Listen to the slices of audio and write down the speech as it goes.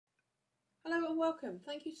welcome.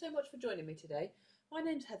 Thank you so much for joining me today. My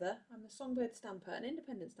name's Heather. I'm the Songbird Stamper, an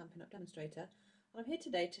independent Stampin' Up! Demonstrator, and I'm here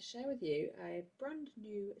today to share with you a brand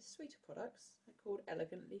new suite of products called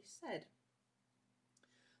Elegantly Said.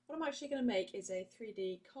 What I'm actually going to make is a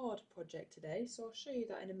 3D card project today, so I'll show you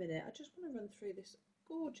that in a minute. I just want to run through this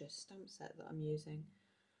gorgeous stamp set that I'm using.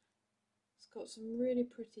 It's got some really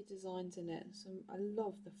pretty designs in it. I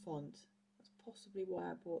love the font. That's possibly why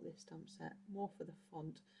I bought this stamp set, more for the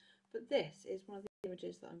font. But this is one of the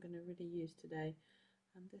images that I'm going to really use today,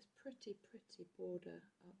 and this pretty border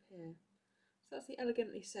up here. So that's the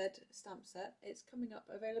Elegantly Said stamp set. It's coming up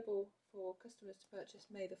available for customers to purchase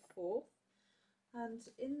May the 4th, and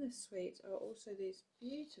in this suite are also these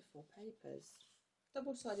beautiful papers,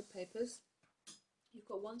 double-sided papers. You've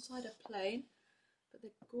got one side are plain, but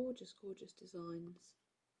they're gorgeous designs,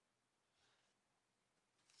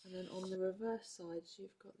 and then on the reverse sides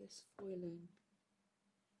you've got this foiling.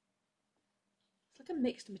 It's like a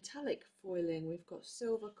mixed metallic foiling. We've got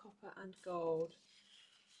silver, copper and gold.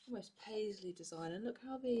 Almost paisley design. And look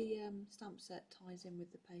how the stamp set ties in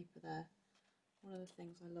with the paper there. One of the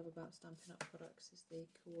things I love about Stampin' Up! Products is the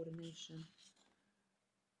coordination.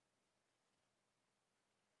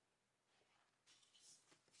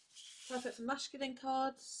 Perfect for masculine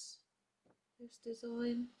cards, this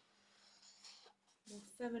design. More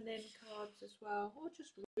feminine cards as well, or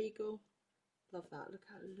just regal. Love that. Look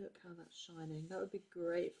how that's shining. That would be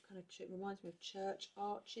great for kind of, it reminds me of church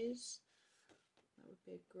arches. That would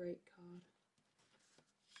be a great card.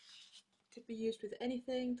 Could be used with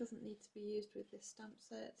anything, doesn't need to be used with this stamp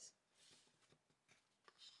set.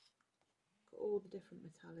 Got all the different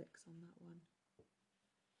metallics on that one.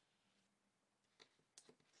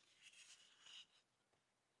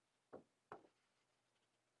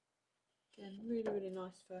 Again, really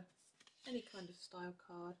nice for any kind of style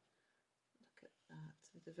card. Look at that,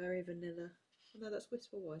 with the very vanilla. Oh no, that's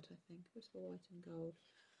Whisper White, I think. Whisper White and gold.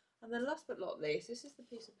 And then last but not least, this is the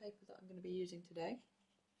piece of paper that I'm going to be using today.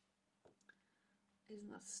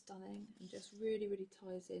 Isn't that stunning? And just really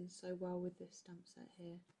ties in so well with this stamp set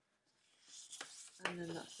here. And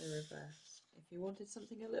then that's the reverse. If you wanted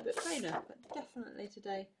something a little bit plainer, but definitely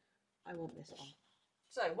today I want this one.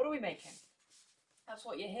 So what are we making? That's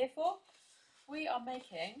what you're here for. We are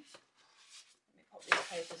making, let me pop these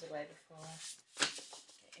papers away before I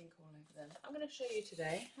get ink all over them. I'm going to show you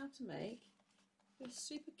today how to make this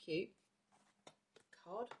super cute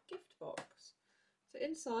card gift box. So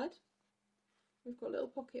inside we've got a little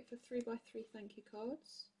pocket for 3x3 thank you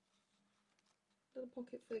cards, a little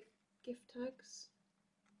pocket for gift tags,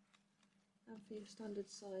 and for your standard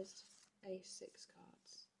sized A6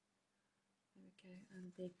 cards. There we go,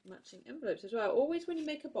 and the matching envelopes as well. Always when you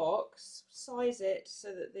make a box, size it so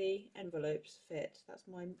that the envelopes fit. That's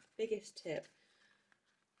my biggest tip.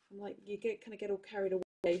 I'm like, you kind of get all carried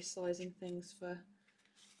away sizing things for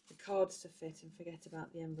the cards to fit and forget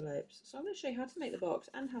about the envelopes. So I'm going to show you how to make the box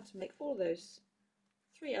and how to make all those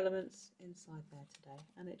 3 elements inside there today.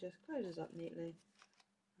 And it just closes up neatly,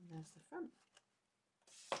 and there's the front.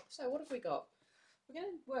 So what have we got? We're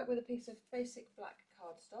going to work with a piece of basic black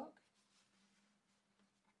cardstock.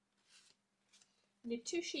 We need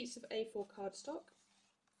 2 sheets of A4 cardstock.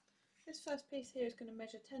 This first piece here is going to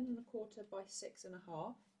measure 10 1/4 by 6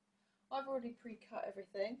 1/2. I've already pre-cut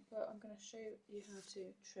everything, but I'm going to show you how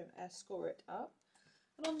to score it up.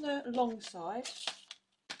 And on the long side,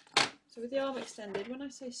 so with the arm extended, when I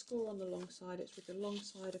say score on the long side, it's with the long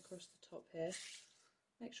side across the top here.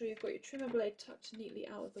 Make sure you've got your trimmer blade tucked neatly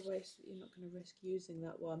out of the way so that you're not going to risk using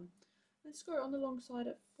that one. And score it on the long side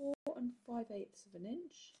at 4 5/8 of an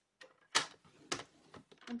inch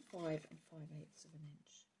and 5 5/8 of an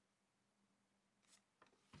inch.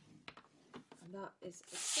 And that is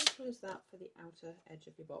as simple as that for the outer edge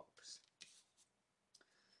of your box.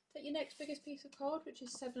 Take your next biggest piece of card, which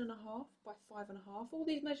is 7 1/2 by 5 1/2. All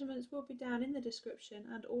these measurements will be down in the description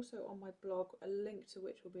and also on my blog, a link to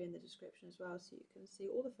which will be in the description as well, so you can see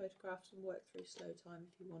all the photographs and work through slow time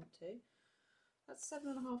if you want to. That's 7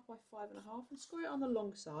 1/2 by 5 1/2, and score it on the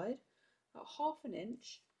long side at 1/2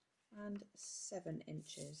 inch and 7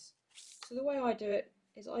 inches. So the way I do it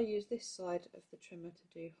is I use this side of the trimmer to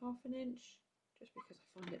do 1/2 inch, just because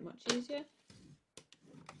I find it much easier.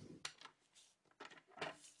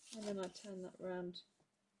 And then I turn that round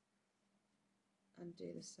and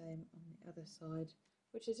do the same on the other side,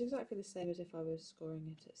 which is exactly the same as if I was scoring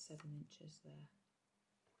it at 7 inches there.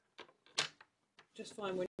 Just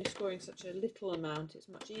find when you're scoring such a little amount, it's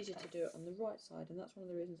much easier to do it on the right side, and that's one of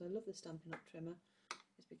the reasons I love the Stampin' Up! Trimmer,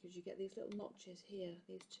 is because you get these little notches here,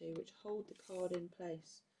 these two, which hold the card in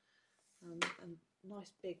place. And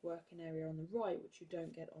nice big working area on the right, which you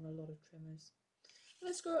don't get on a lot of trimmers.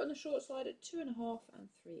 Let's score it on the short side at 2.5 and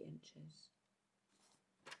 3 inches.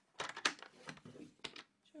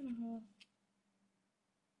 2.5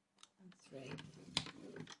 and 3.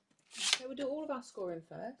 Okay, we'll do all of our scoring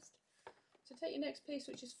first. So take your next piece,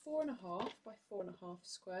 which is 4.5 by 4.5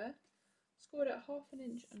 square. Score it at 1/2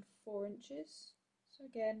 inch and 4 inches. So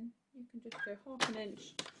again, you can just go 1/2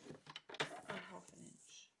 inch and 1/2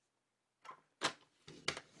 inch.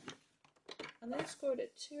 And then score it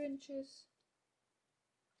at 2 inches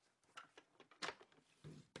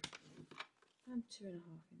and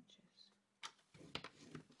 2.5 inches.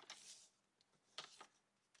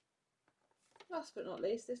 Last but not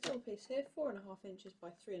least, this little piece here, 4.5 inches by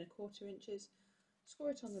 3.25 inches.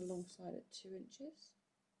 Score it on the long side at 2 inches.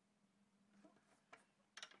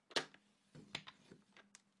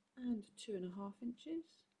 And 2.5 inches.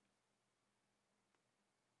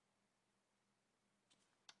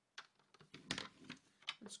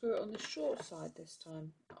 And score it on the short side this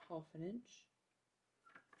time at 1/2 inch.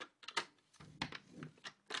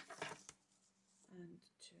 And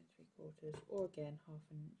 2 3/4, or again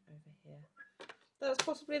 1/2 inch over here. That's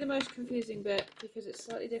possibly the most confusing bit because it's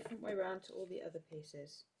slightly different way around to all the other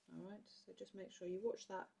pieces. Alright, so just make sure you watch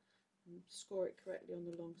that and score it correctly on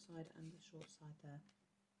the long side and the short side there.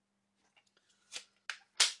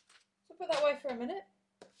 So put that away for a minute.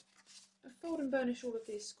 I fold and burnish all of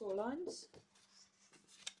these score lines.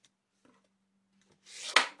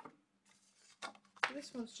 So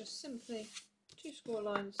this one's just simply 2 score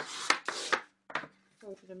lines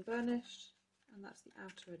folded and burnished, and that's the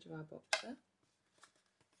outer edge of our box there.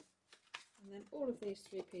 And then all of these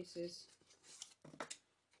 3 pieces,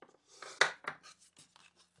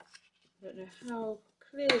 I don't know how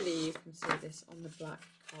clearly you can see this on the black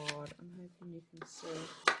card. I'm hoping you can see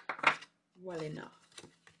well enough.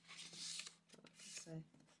 But like I say,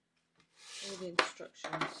 all the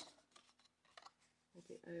instructions will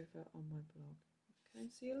be over on my blog. Okay,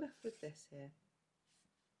 so you're left with this here.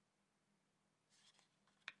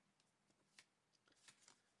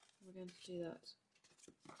 We're going to do that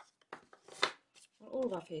on all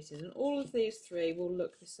of our pieces, and all of these 3 will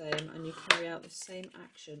look the same, and you carry out the same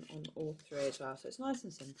action on all 3 as well, so it's nice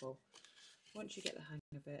and simple. Once you get the hang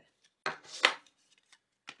of it,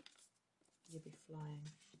 you'll be flying.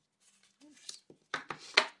 Oops.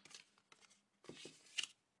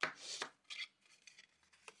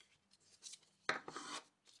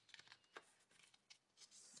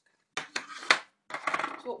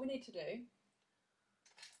 So what we need to do,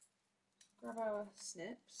 grab our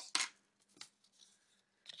snips,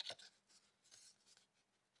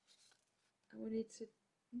 and we need to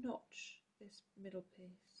notch this middle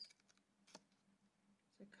piece.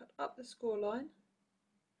 So cut up the score line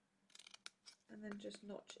and then just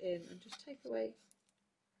notch in and just take away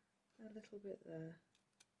a little bit there.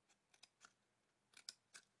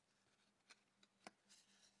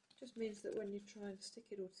 Just means that when you try and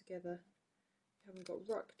stick it all together, you haven't got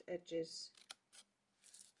rucked edges.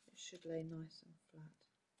 It should lay nice and flat.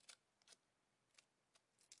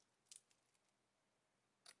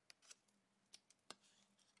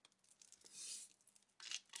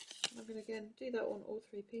 I'm going to again do that on all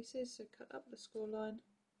 3 pieces, so cut up the score line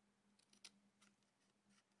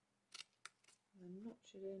and then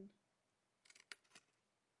notch it in.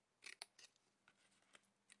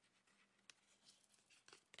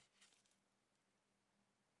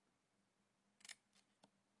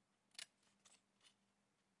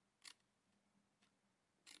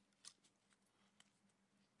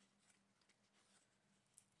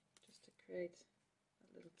 Just to create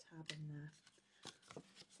a little tab in there.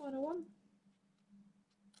 Final one.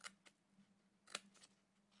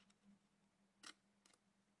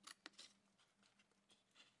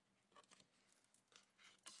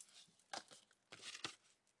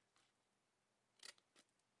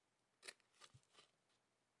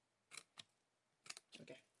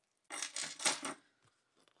 Okay.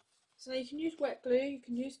 So you can use wet glue, you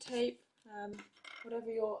can use tape, whatever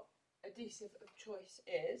your adhesive of choice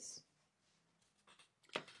is.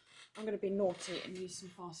 I'm going to be naughty and use some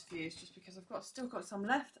fast fuse just because I've still got some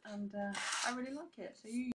left, and I really like it. So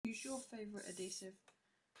you use your favourite adhesive.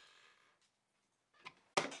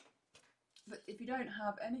 But if you don't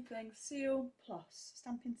have anything, Seal Plus,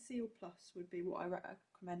 Stampin' Seal Plus would be what I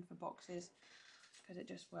recommend for boxes because it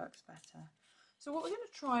just works better. So what we're going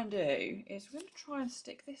to try and do is we're going to try and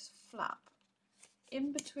stick this flap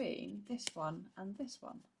in between this one and this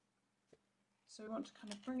one. So we want to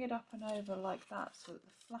kind of bring it up and over like that so that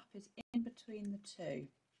the flap is in between the 2.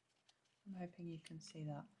 I'm hoping you can see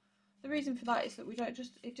that. The reason for that is that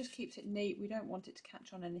it just keeps it neat. We don't want it to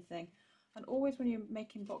catch on anything. And always when you're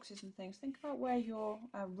making boxes and things, think about where your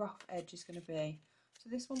rough edge is going to be. So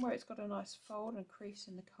this one where it's got a nice fold and crease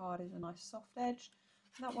in the card is a nice soft edge,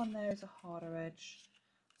 and that one there is a harder edge.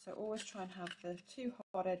 So always try and have the two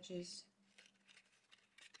hard edges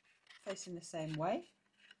facing the same way,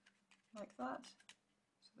 like that,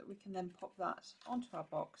 so that we can then pop that onto our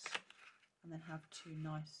box and then have two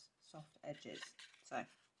nice soft edges. So I'm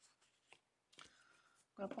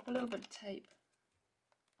going to pop a little bit of tape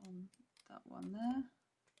on that one there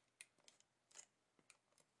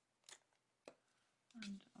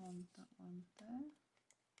and on that one there.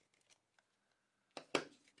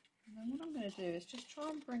 And then what I'm going to do is just try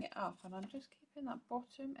and bring it up, and I'm just keeping that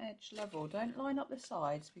bottom edge level. Don't line up the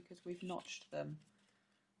sides because we've notched them.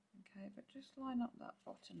 Okay, but just line up that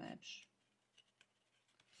bottom edge.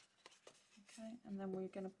 Okay, and then we're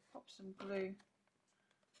going to pop some glue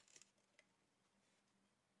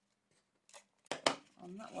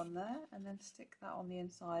on that one there, and then stick that on the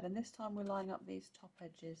inside. And this time we're lining up these top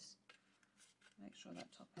edges. Make sure that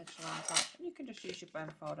top edge lines up. And you can just use your bone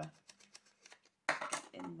folder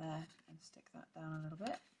in there and stick that down a little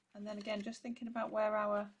bit. And then again, just thinking about where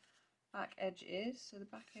our back edge is. So the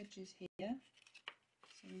back edge is here.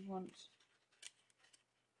 So we want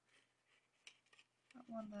that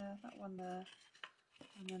one there,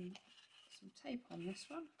 and then some tape on this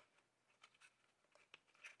one.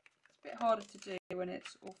 It's a bit harder to do when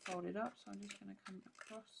it's all folded up, so I'm just going to come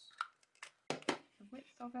across the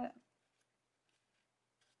width of it.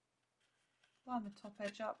 Line the top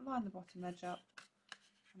edge up, line the bottom edge up,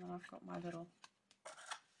 and then I've got my little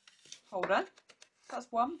holder.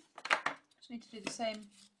 That's one. Just need to do the same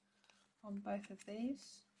on both of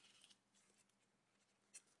these.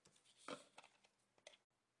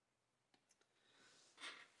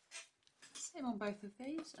 Same on both of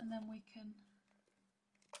these, and then we can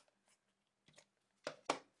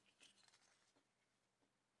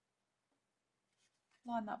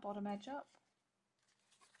line that bottom edge up.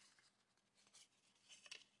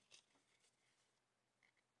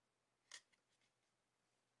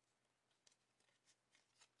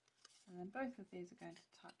 And then both of these are going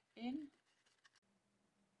to tuck in.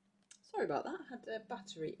 Sorry about that, I had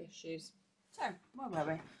battery issues. So, where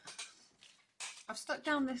were we? I've stuck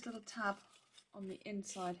down this little tab on the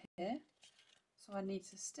inside here, so I need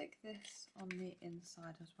to stick this on the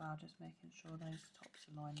inside as well, just making sure those tops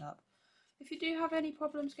are lined up. If you do have any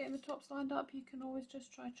problems getting the tops lined up, you can always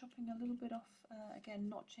just try chopping a little bit off, again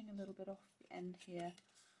notching a little bit off the end here,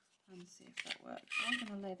 and see if that works. So I'm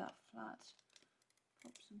going to lay that flat,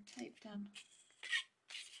 pop some tape down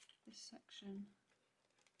this section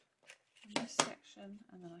and this section,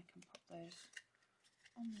 and then I can pop those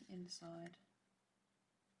on the inside,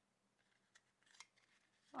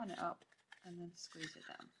 line it up, and then squeeze it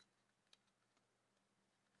down.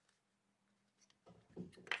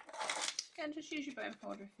 Again, just use your bone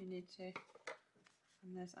folder if you need to.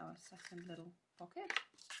 And there's our second little pocket.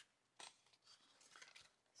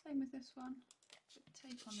 Same with this one. Put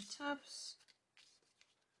tape on the tabs.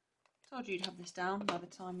 Told you you'd have this down by the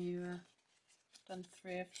time you done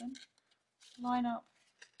 3 of them. Line up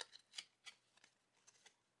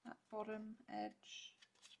that bottom edge.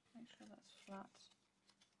 Make sure that's flat.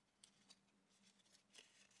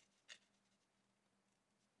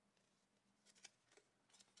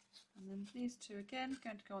 And then these two again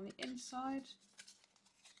going to go on the inside.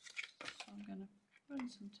 So I'm going to run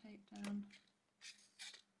some tape down.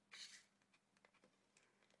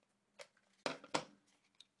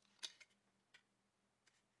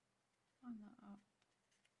 Line that up.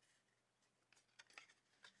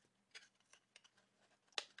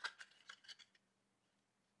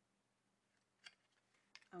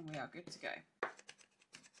 And we are good to go.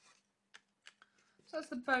 So that's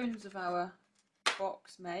the bones of our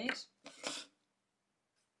box made.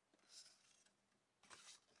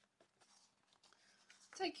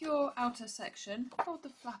 Take your outer section, fold the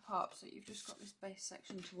flap up so you've just got this base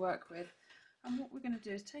section to work with, and what we're going to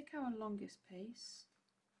do is take our longest piece,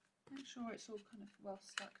 make sure it's all kind of well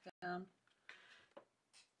stuck down,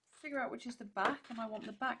 figure out which is the back, and I want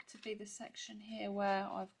the back to be the section here where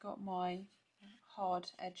I've got my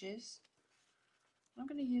hard edges. I'm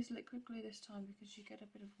going to use liquid glue this time because you get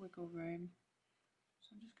a bit of wiggle room.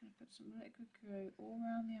 So I'm just going to put some liquid glue all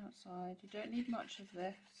around the outside. You don't need much of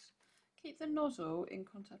this. Keep the nozzle in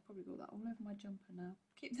contact, probably got that all over my jumper now.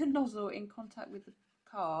 Keep the nozzle in contact with the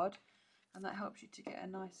card, and that helps you to get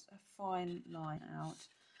a fine line out.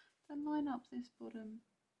 Then line up this bottom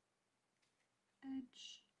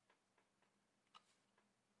edge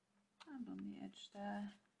and on the edge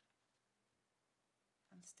there,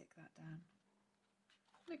 and stick that down.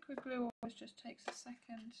 Liquid glue always just takes a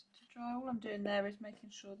second to dry. All I'm doing there is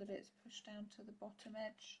making sure that it's pushed down to the bottom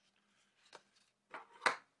edge.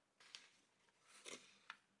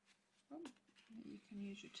 Oh, you can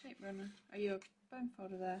use your tape runner or your bone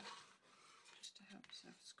folder there just to help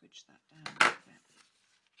yourself squidge that down a little bit.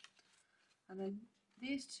 And then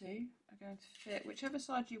these two are going to fit whichever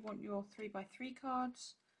side you want your 3x3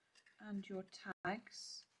 cards and your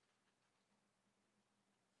tags.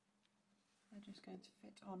 They're just going to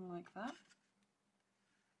fit on like that.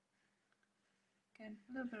 Again,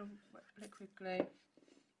 a little bit of liquid glue.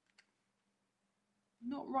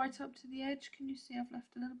 Not right up to the edge, can you see I've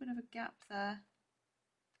left a little bit of a gap there?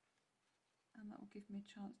 And that will give me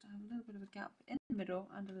a chance to have a little bit of a gap in the middle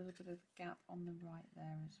and a little bit of a gap on the right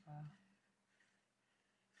there as well.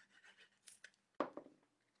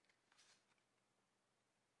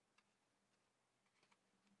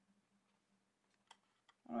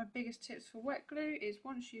 One of my biggest tips for wet glue is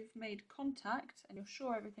once you've made contact and you're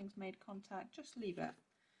sure everything's made contact, just leave it.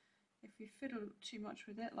 If you fiddle too much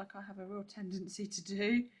with it, like I have a real tendency to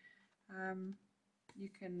do, you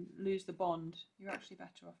can lose the bond. You're actually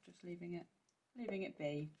better off just leaving it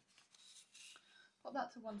be. Put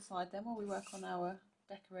that to one side then while we work on our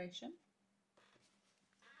decoration.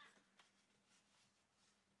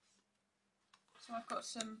 So I've got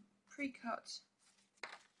some pre-cut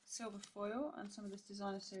silver foil and some of this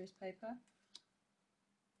designer series paper.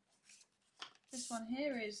 This one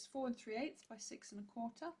here is 4 3/8 by 6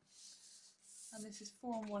 1/4, and this is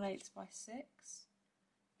 4 1/8 by 6.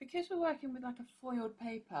 Because we're working with like a foiled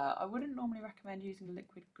paper, I wouldn't normally recommend using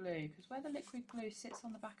liquid glue because where the liquid glue sits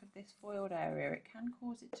on the back of this foiled area, it can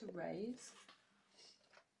cause it to raise.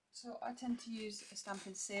 So I tend to use a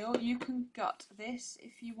Stampin' Seal. You can gut this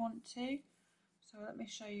if you want to. So let me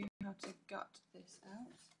show you how to gut this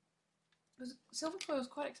out. Because silver foil is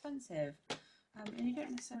quite expensive, and you don't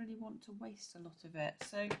necessarily want to waste a lot of it.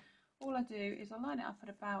 So all I do is I line it up at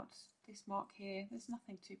about this mark here. There's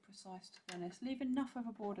nothing too precise, to be honest. Leave enough of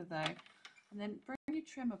a border though, and then bring your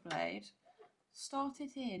trimmer blade, start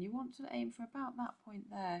it in. You want to aim for about that point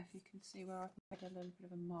there, if you can see where I've made a little bit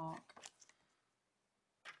of a mark.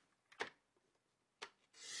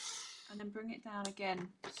 And then bring it down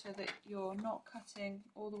again so that you're not cutting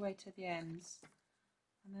all the way to the ends.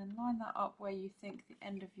 And then line that up where you think the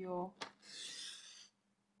end of your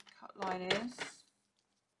cut line is.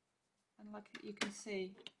 And like you can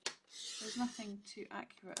see, there's nothing too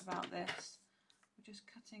accurate about this. We're just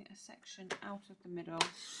cutting a section out of the middle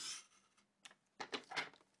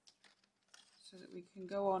so that we can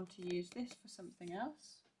go on to use this for something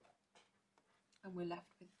else. And we're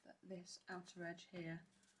left with this outer edge here.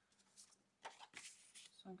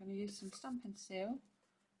 So I'm going to use some Stampin' Seal,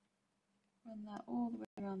 run that all the way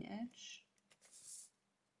around the edge.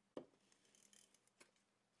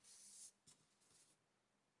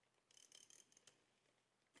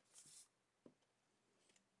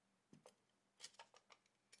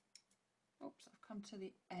 Oops, I've come to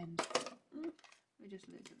the end. We just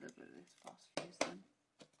lose a little bit of this fast fuse then.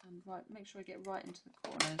 And right, make sure I get right into the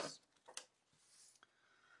corners.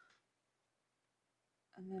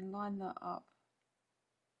 And then line that up.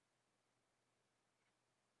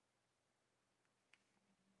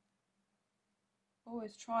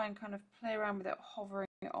 Always try and kind of play around with it, hovering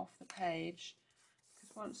it off the page,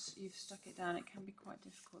 because once you've stuck it down it can be quite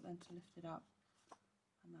difficult then to lift it up,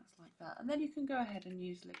 and that's like that. And then you can go ahead and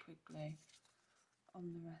use liquid glue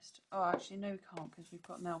on the rest. Oh, actually no, we can't, because we've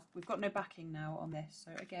got no backing now on this,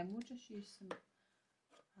 so again we'll just use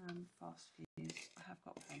some fast fuse. I have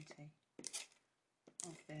got plenty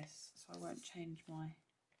of this, so I won't change my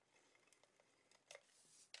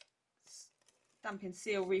Stampin'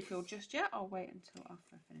 Seal refill just yet. I'll wait until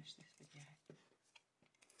after I finish this video.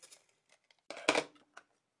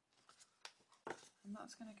 And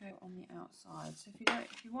that's going to go on the outside. So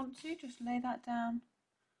if you want to, just lay that down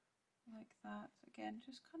like that. Again,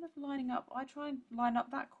 just kind of lining up. I try and line up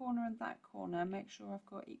that corner and that corner. Make sure I've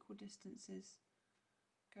got equal distances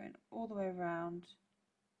going all the way around.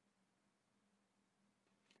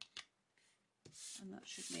 And that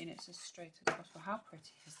should mean it's as straight as possible. How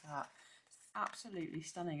pretty is that? Absolutely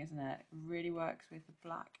stunning, isn't it? It really works with the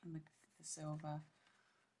black and the silver.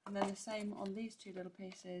 And then the same on these two little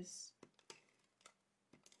pieces.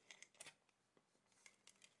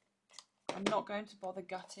 I'm not going to bother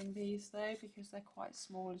gutting these though, because they're quite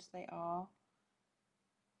small as they are.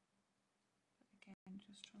 But again,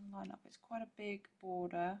 just trying to line up. It's quite a big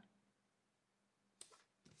border.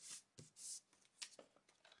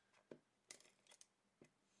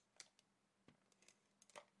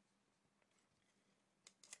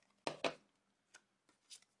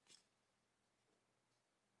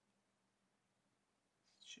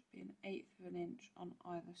 Should be 1/8 of an inch on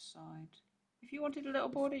either side. If you wanted a little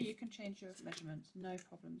border, you can change your measurements, no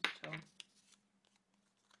problems at all.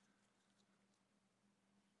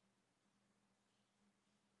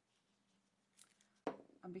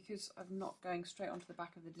 And because I'm not going straight onto the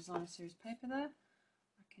back of the designer series paper there,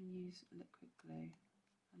 I can use liquid glue,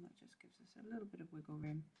 and that just gives us a little bit of wiggle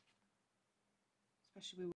room,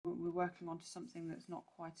 especially when we're working onto something that's not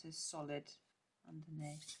quite as solid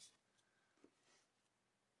underneath.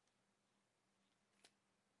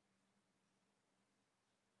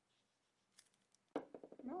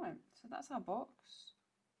 Right, so that's our box.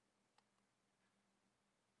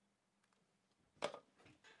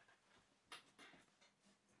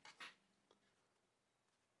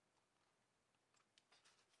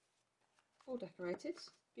 All decorated.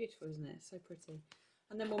 Beautiful, isn't it? So pretty.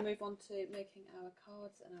 And then we'll move on to making our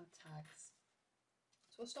cards and our tags.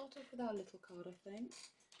 So we'll start off with our little card, I think.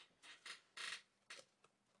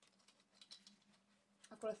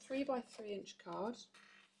 I've got a 3 by 3 inch card.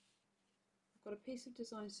 I've got a piece of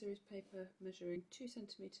design series paper measuring 2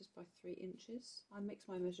 centimetres by 3 inches. I mix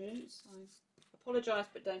my measurements. I apologise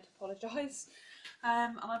but don't apologise.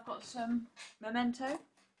 And I've got some memento,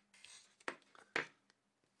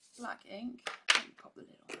 black ink. Let me pop the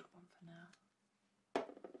lid on that one for now.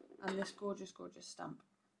 And this gorgeous, gorgeous stamp.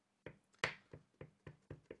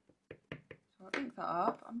 So I'll ink that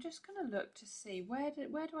up. I'm just going to look to see where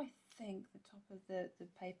do I think the top of the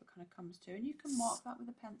paper kind of comes to, and you can mark that with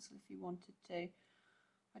a pencil if you wanted to.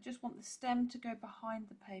 I just want the stem to go behind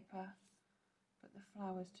the paper, but the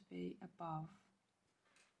flowers to be above.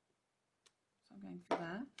 So I'm going for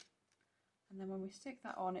there. And then when we stick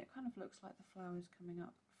that on, it kind of looks like the flowers coming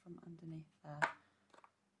up from underneath there.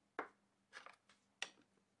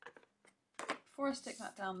 Before I stick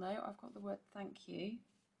that down though, I've got the word thank you.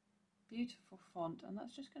 Beautiful font, and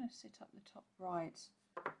that's just going to sit up the top right.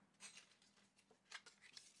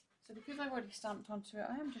 So because I've already stamped onto it,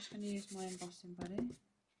 I am just going to use my embossing buddy and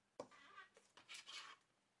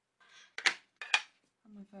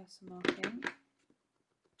my Versamark ink.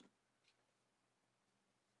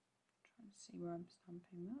 Trying to see where I'm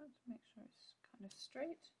stamping that to make sure it's kind of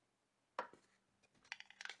straight.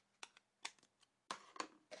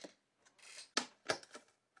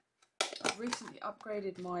 I've recently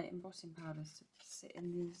upgraded my embossing powders to sit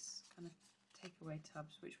in these kind of takeaway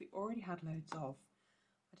tubs, which we already had loads of.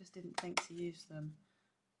 I just didn't think to use them.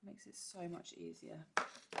 It makes it so much easier.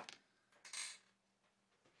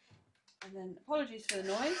 And then apologies for the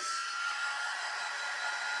noise.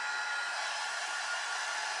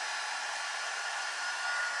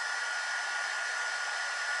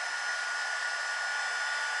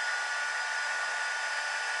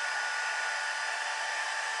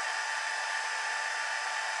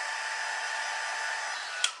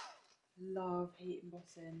 Love heat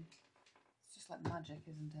embossing. It's just like magic,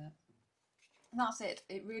 isn't it? And that's it.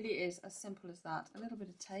 It really is as simple as that. A little bit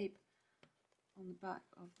of tape on the back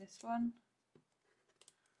of this one.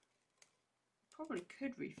 Probably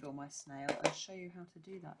could refill my snail and show you how to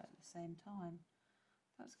do that at the same time.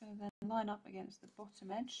 That's going to then line up against the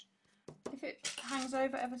bottom edge. If it hangs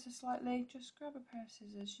over ever so slightly, just grab a pair of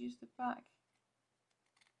scissors, use the back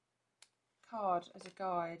card as a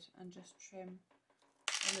guide and just trim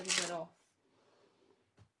a little bit off.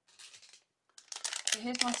 So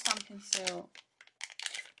here's my stamping seal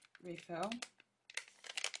refill.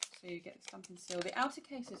 So you get the stamping seal. The outer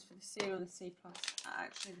cases for the seal and the C+ are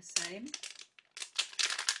actually the same.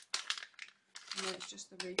 And then it's just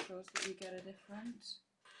the refills that you get are different.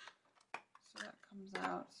 So that comes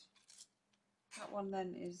out. That one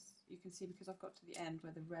then is, you can see because I've got to the end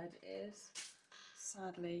where the red is,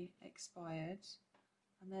 sadly expired.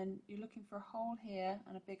 And then you're looking for a hole here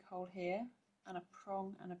and a big hole here and a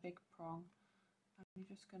prong and a big prong. And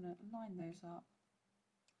you're just going to line those up.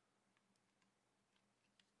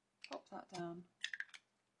 Pop that down,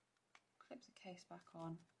 clip the case back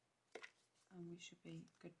on, and we should be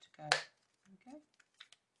good to go. Okay.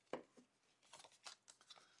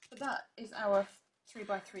 But that is our 3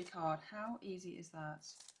 by 3 card. How easy is that?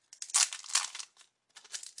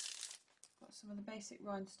 Got some of the basic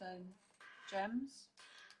rhinestone gems.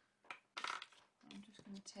 I'm just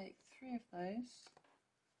going to take 3 of those.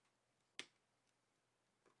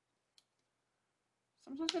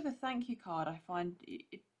 Sometimes with a thank you card, I find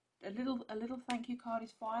a little thank you card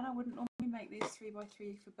is fine. I wouldn't normally make these 3 by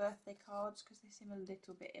 3 for birthday cards because they seem a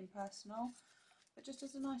little bit impersonal. But just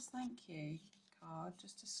as a nice thank you card,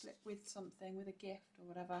 just to slip with something, with a gift or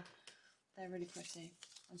whatever, they're really pretty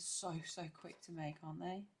and so quick to make, aren't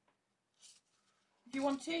they? If you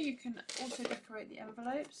want to, you can also decorate the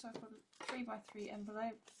envelope. So I've got a 3 by 3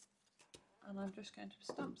 envelope, and I'm just going to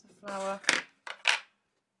stamp the flower.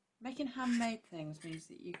 Making handmade things means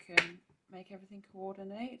that you can make everything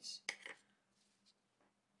coordinate.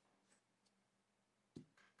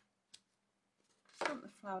 Stamp the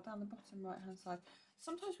flower down the bottom right hand side.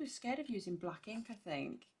 sometimes we're scared of using black ink, I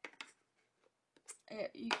think.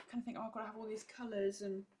 You kind of think, oh, I've got to have all these colours,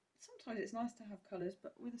 and sometimes it's nice to have colours,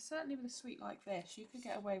 but certainly with a suite like this, you could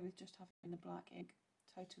get away with just having the black ink,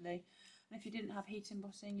 totally. And if you didn't have heat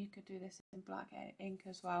embossing, you could do this in black ink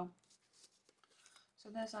as well. So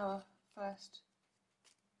there's our first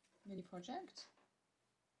mini project.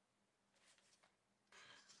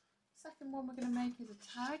 Second one we're going to make is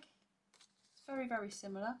a tag. It's very, very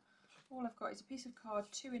similar. All I've got is a piece of card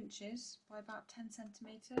 2 inches by about 10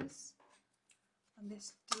 centimetres and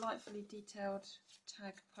this delightfully detailed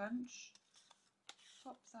tag punch.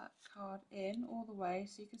 Pop that card in all the way,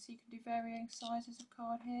 so you can see you can do varying sizes of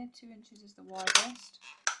card here. 2 inches is the widest,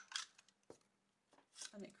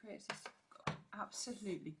 and it creates this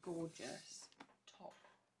absolutely gorgeous top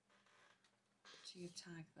to your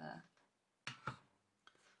tag there.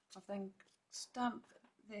 I've then stamped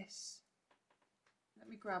this. Let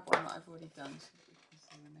me grab one that I've already done so that we can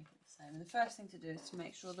see we make it the same. And the first thing to do is to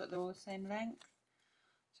make sure that they're all the same length.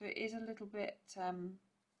 So it is a little bit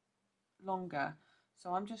longer. So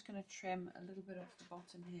I'm just going to trim a little bit off the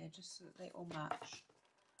bottom here just so that they all match.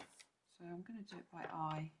 So I'm going to do it by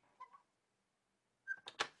eye.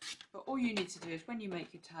 But all you need to do is when you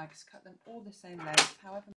make your tags, cut them all the same length,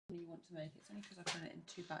 however many you want to make it. It's only because I've done it in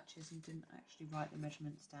 2 batches and didn't actually write the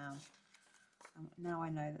measurements down. Now I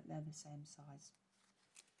know that they're the same size.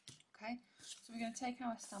 Okay, so we're going to take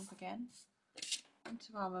our stamp again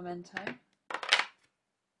onto our memento.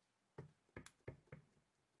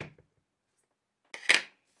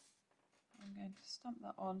 I'm going to stamp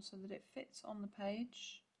that on so that it fits on the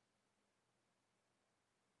page.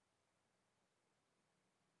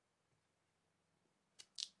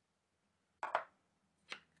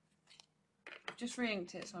 I've just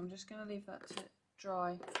re-inked it, so I'm just going to leave that to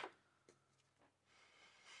dry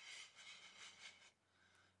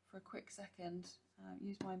for a quick second.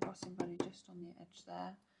 Use my embossing buddy just on the edge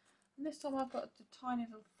there. And this time I've got a tiny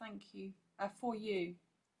little thank you for you,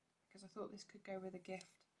 because I thought this could go with a gift.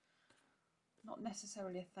 Not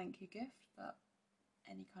necessarily a thank you gift, but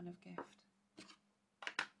any kind of gift.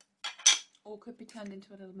 Or could be turned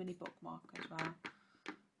into a little mini bookmark as well.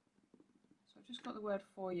 So I've just got the word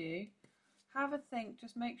for you. Have a think,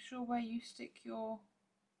 just make sure where you stick your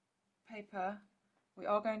paper, we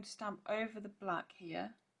are going to stamp over the black here.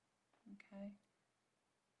 Okay.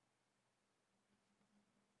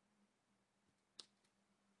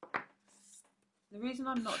 The reason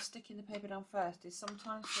I'm not sticking the paper down first is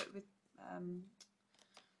sometimes with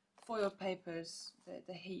foil papers,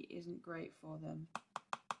 the heat isn't great for them.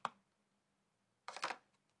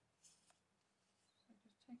 So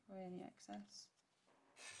just take away any excess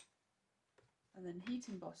and then heat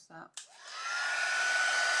emboss that.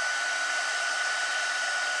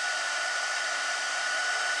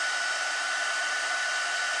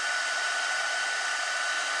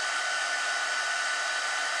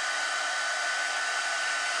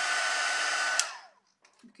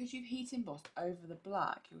 Because you've heat embossed over the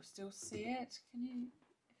black, you'll still see it. Can you,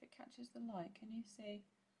 if it catches the light, can you see?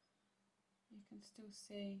 You can still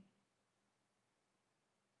see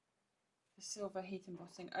the silver heat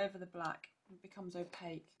embossing over the black. It becomes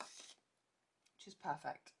opaque, which is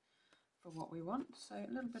perfect for what we want. So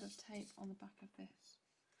a little bit of tape on the back of this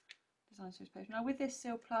design series page. Now with this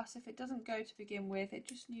Seal Plus, if it doesn't go to begin with, you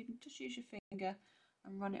can just use your finger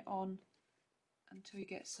and run it on until you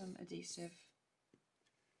get some adhesive.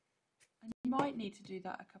 And you might need to do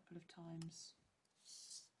that a couple of times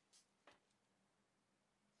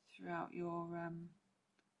throughout your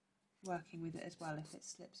working with it as well if it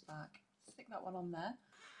slips back. Stick that one on there.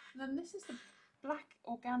 And then this is the black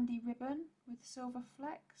organdy ribbon with silver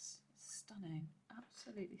flecks. It's stunning,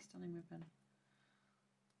 absolutely stunning ribbon.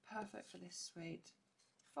 Perfect for this suite.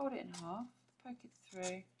 Fold it in half, poke it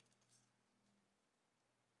through.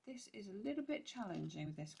 This is a little bit challenging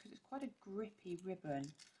with this because it's quite a grippy ribbon.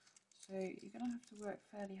 So you're going to have to work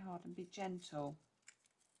fairly hard and be gentle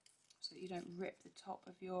so that you don't rip the top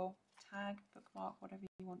of your tag, bookmark, whatever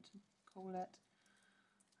you want to call it.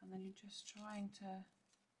 And then you're just trying to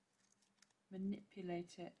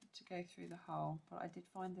manipulate it to go through the hole. But I did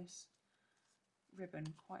find this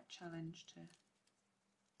ribbon quite challenged to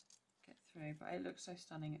get through, but it looks so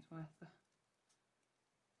stunning, it's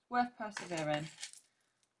worth persevering.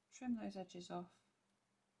 Trim those edges off.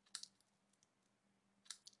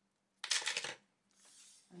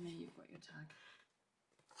 And there you've got your tag.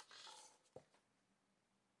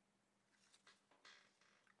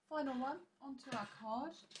 Final one, onto our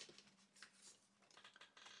card.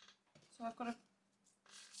 So I've got a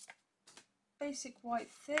basic white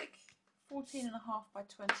thick, 14.5 by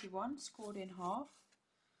 21, scored in half.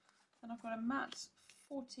 Then I've got a matte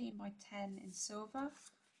 14 by 10 in silver,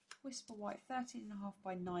 Whisper White 13.5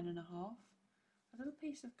 by 9.5. A little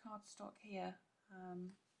piece of cardstock here,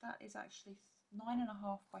 that is actually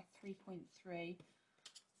 9.5 by 3.3.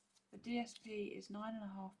 The DSP is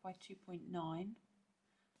 9.5 by 2.9,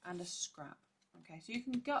 and a scrap. Okay, so you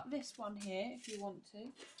can gut this one here if you want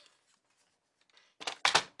to.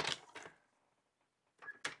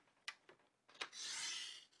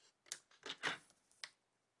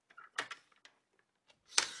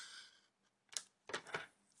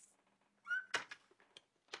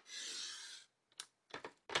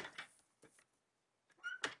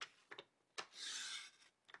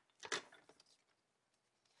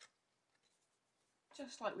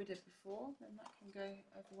 Just like we did before, then that can go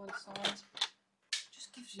over one side.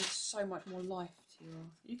 Just gives you so much more life to your...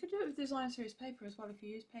 You could do it with design series paper as well if you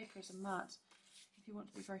use paper as a mat, if you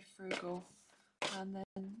want to be very frugal. And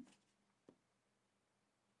then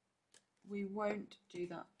we won't do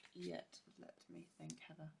that yet. Let me think,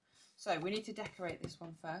 Heather. So we need to decorate this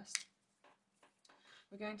one first.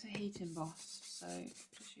 We're going to heat emboss, so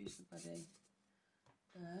just use the buddy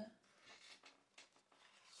there.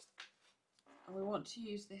 And we want to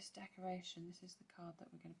use this decoration. This is the card that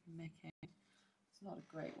we're going to be making. It's not a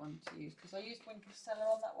great one to use because I used Wink of Stella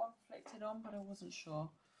on that one, flicked it on, but I wasn't sure.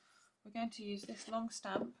 We're going to use this long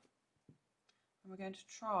stamp, and we're going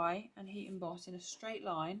to try and heat emboss in a straight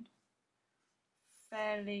line,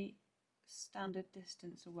 fairly standard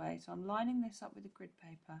distance away. So I'm lining this up with the grid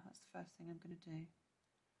paper. That's the first thing I'm going to do.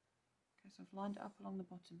 Okay, so I've lined it up along the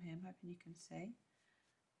bottom here. I'm hoping you can see.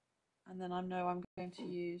 And then I know I'm going to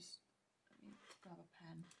use... Let me grab a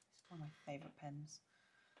pen. It's one of my favourite pens.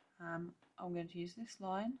 I'm going to use this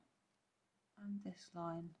line and this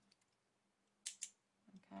line.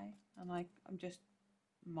 Okay, and I'm just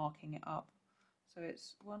marking it up. So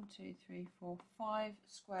it's 1, 2, 3, 4, 5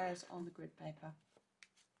 squares on the grid paper.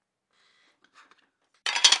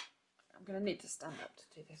 I'm going to need to stand up to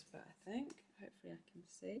do this, but I think hopefully I can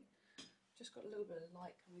see. Just got a little bit of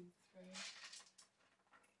light coming through.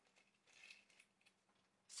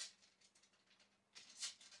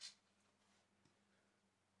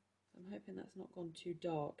 I'm hoping that's not gone too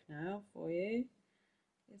dark now for you.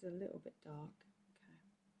 It's a little bit dark. Okay,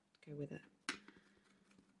 let's go with it.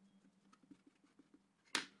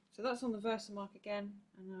 So that's on the Versamark again,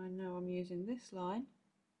 and I know I'm using this line.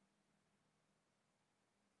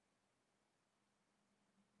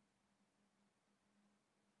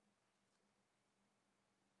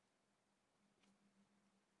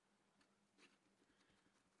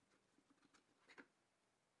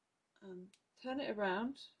 And turn it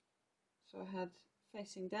around. So I had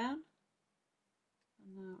facing down,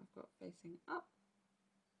 and now I've got facing up.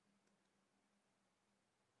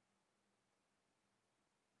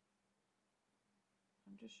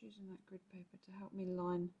 I'm just using that grid paper to help me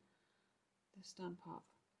line the stamp up.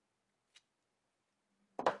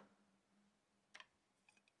 What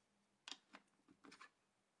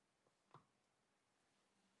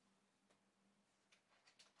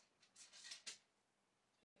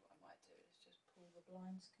I might do is just pull the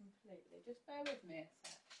blinds completely. Just bear with me a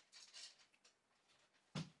sec.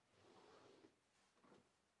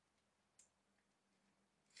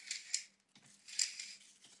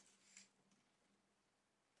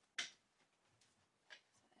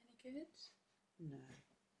 Any good? No.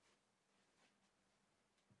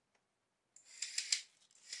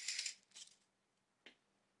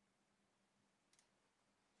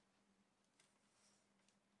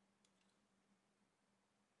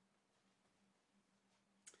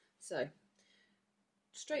 So,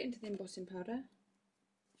 straight into the embossing powder. Okay,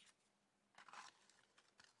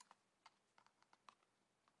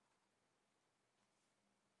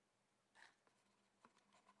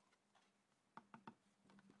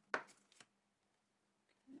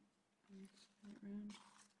 and spin it round.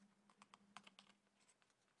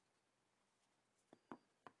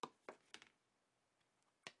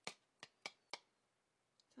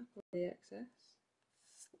 Tap off the excess.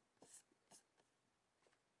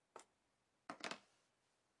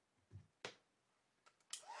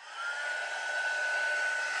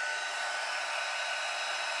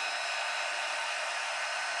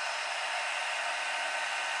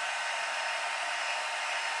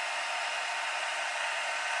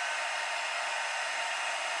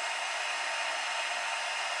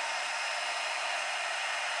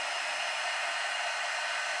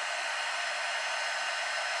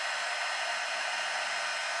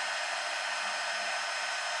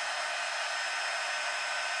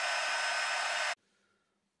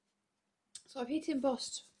 So I've heat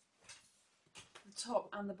embossed the top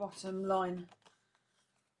and the bottom line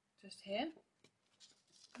just here.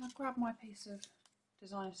 And I'll grab my piece of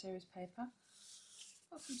designer series paper.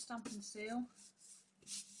 Got some stamp and seal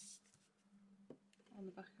on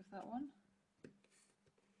the back of that one.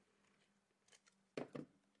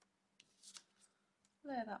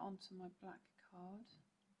 Layer that onto my black card.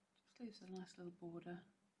 Just leaves a nice little border,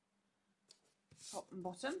 top and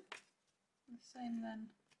bottom. And the same then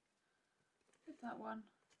with that one.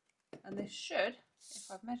 And this should,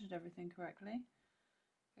 if I've measured everything correctly,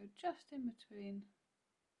 go just in between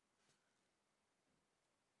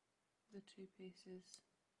the two pieces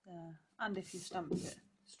there. And if you stamped it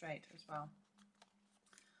straight as well.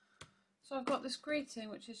 So I've got this greeting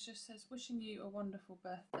which just says, wishing you a wonderful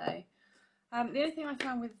birthday. The only thing I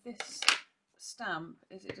found with this stamp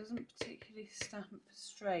is it doesn't particularly stamp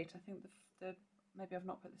straight. I think maybe I've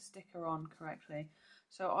not put the sticker on correctly.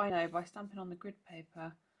 So I know by stamping on the grid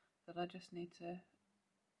paper that I just need to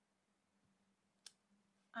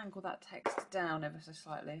angle that text down ever so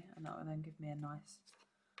slightly, and that will then give me a nice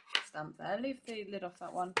stamp there. Leave the lid off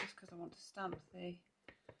that one just because I want to stamp the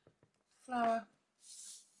flower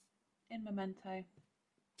in memento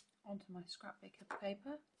onto my scrap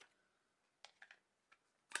paper.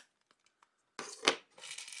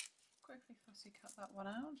 Quickly fussy cut that one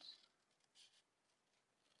out.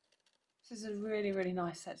 This is a really, really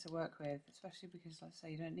nice set to work with, especially because, like I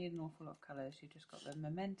say, you don't need an awful lot of colours. You've just got the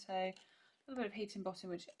memento, a little bit of heat embossing,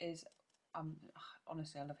 which is,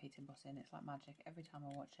 honestly, I love heat embossing. It's like magic every time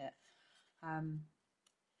I watch it.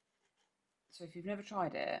 So if you've never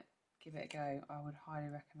tried it, give it a go. I would highly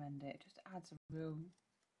recommend it. It just adds a real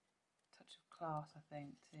touch of class, I think,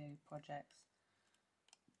 to projects.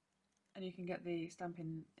 And you can get the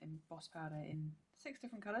stamping emboss powder in 6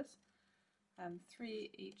 different colours, 3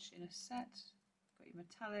 each in a set. You've got your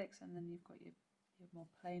metallics, and then you've got your more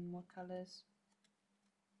plain colours,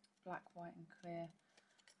 black, white and clear.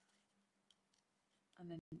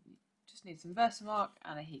 And then you just need some Versamark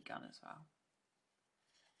and a heat gun as well.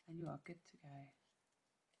 And you are good to go.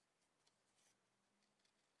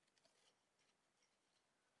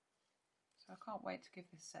 So I can't wait to give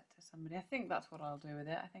this set to somebody. I think that's what I'll do with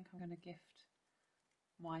it. I think I'm going to gift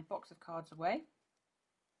my box of cards away.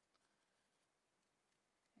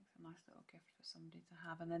 It's a nice little gift for somebody to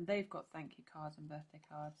have. And then they've got thank you cards and birthday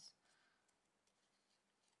cards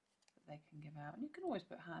that they can give out. And you can always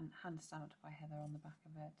put hand stamped by Heather on the back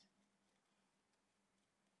of it.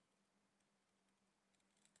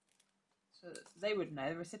 So that they would know,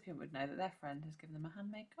 the recipient would know that their friend has given them a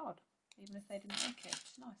handmade card, even if they didn't make it.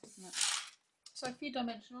 It's nice, isn't it? So a few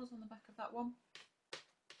dimensionals on the back of that one.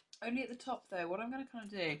 Only at the top though, what I'm going to kind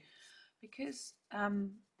of do, because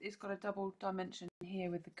it's got a double dimension here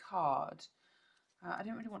with the card, I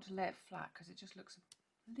didn't really want to lay it flat because it just looks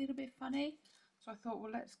a little bit funny. So I thought,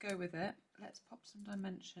 well, let's go with it. Let's pop some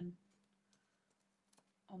dimension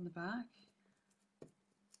on the back.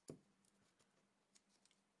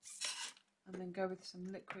 And then go with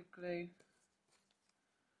some liquid glue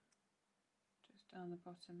just down the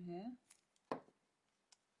bottom here.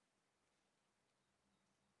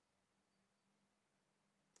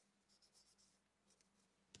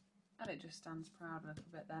 And it just stands proud a little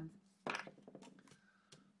bit then.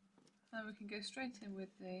 And we can go straight in with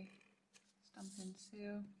the stamping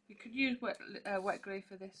seal. You could use wet glue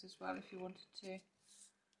for this as well if you wanted to.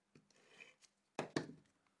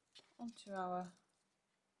 Onto our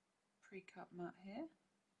pre-cut mat here.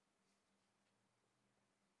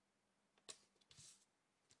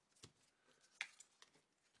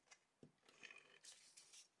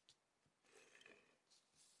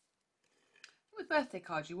 With birthday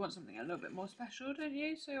cards you want something a little bit more special, don't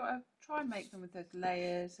you? So I try and make them with those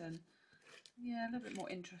layers and yeah, a little bit more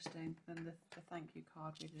interesting than the thank you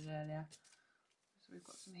card we did earlier. So we've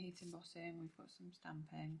got some heat embossing, we've got some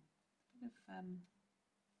stamping, a bit of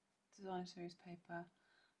design series paper,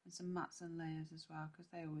 and some mats and layers as well, because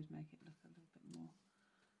they always make it look a little bit more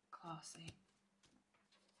classy.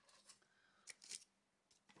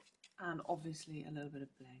 And obviously a little bit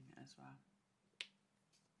of bling as well.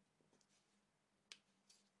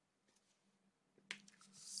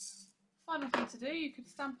 Final thing to do, you could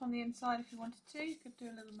stamp on the inside if you wanted to. You could do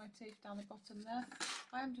a little motif down the bottom there.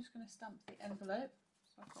 I am just going to stamp the envelope.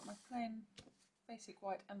 So I've got my plain basic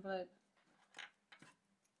white envelope,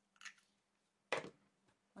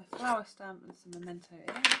 my flower stamp and some memento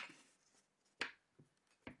ink.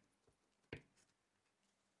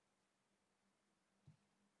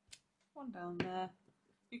 One down there.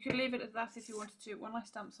 You could leave it at that if you wanted to. When I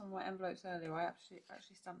stamped some of my envelopes earlier, I actually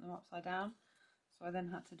stamped them upside down. So I then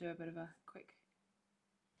had to do a bit of a quick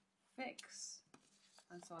fix.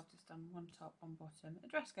 And so I've just done one top, one bottom. The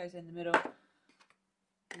dress goes in the middle.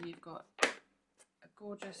 And you've got a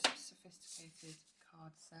gorgeous, sophisticated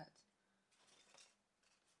card set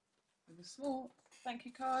with a small thank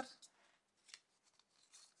you card,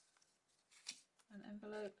 an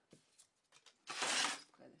envelope. Let's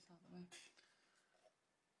clear this out of the way.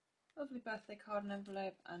 Lovely birthday card and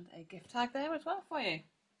envelope, and a gift tag there as well for you.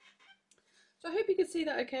 So I hope you could see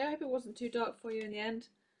that okay. I hope it wasn't too dark for you in the end.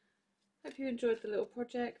 Hope you enjoyed the little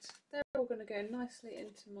project. They're all going to go nicely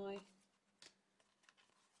into my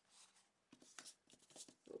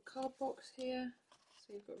little card box here.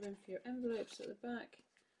 So you've got room for your envelopes at the back.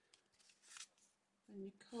 And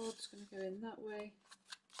your card's going to go in that way.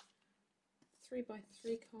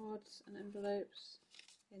 3x3 cards and envelopes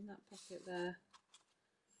in that pocket there.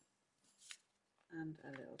 And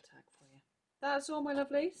a little tag for you. That's all, my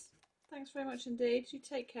lovelies. Thanks very much indeed. You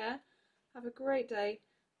take care. Have a great day,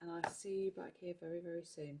 and I'll see you back here very, very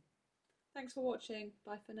soon. Thanks for watching.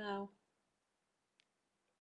 Bye for now.